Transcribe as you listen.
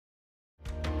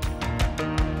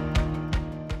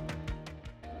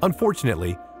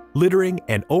Unfortunately, littering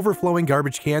and overflowing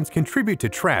garbage cans contribute to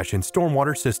trash in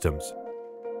stormwater systems.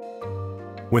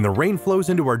 When the rain flows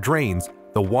into our drains,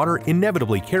 the water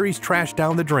inevitably carries trash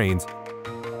down the drains,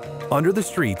 under the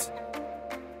streets,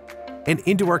 and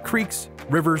into our creeks,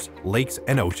 rivers, lakes,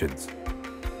 and oceans.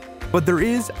 But there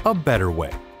is a better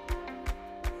way.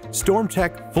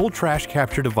 StormTek full trash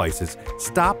capture devices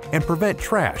stop and prevent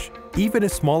trash, even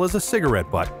as small as a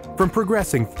cigarette butt, from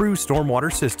progressing through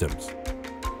stormwater systems.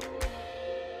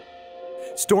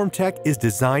 StormTek is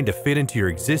designed to fit into your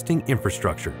existing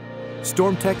infrastructure.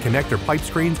 StormTek connector pipe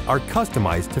screens are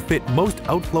customized to fit most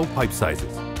outflow pipe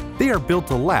sizes. They are built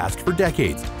to last for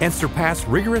decades and surpass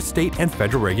rigorous state and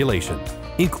federal regulations,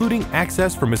 including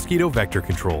access for mosquito vector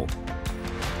control.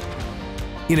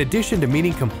 In addition to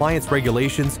meeting compliance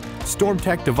regulations,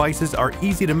 StormTek devices are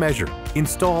easy to measure,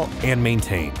 install, and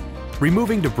maintain.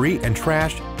 Removing debris and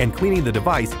trash and cleaning the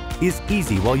device is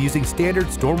easy while using standard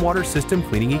stormwater system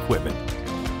cleaning equipment.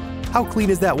 How clean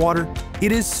is that water?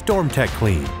 It is StormTek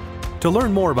clean. To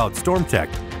learn more about StormTek,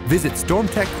 visit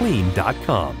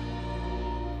stormtekclean.com.